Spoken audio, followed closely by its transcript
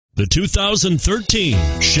The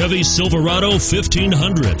 2013 Chevy Silverado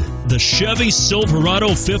 1500. The Chevy Silverado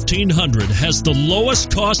 1500 has the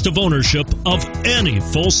lowest cost of ownership of any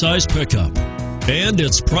full-size pickup, and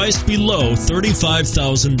it's priced below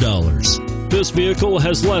 $35,000. This vehicle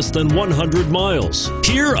has less than 100 miles.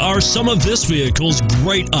 Here are some of this vehicle's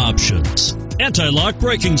great options: anti-lock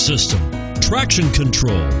braking system, traction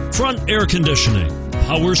control, front air conditioning,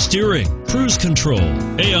 power steering, cruise control,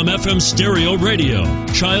 AM/FM stereo radio,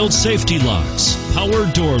 child safety locks, power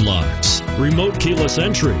door locks, remote keyless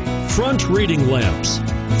entry, front reading lamps.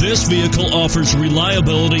 This vehicle offers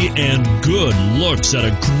reliability and good looks at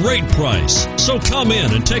a great price. So come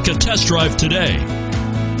in and take a test drive today.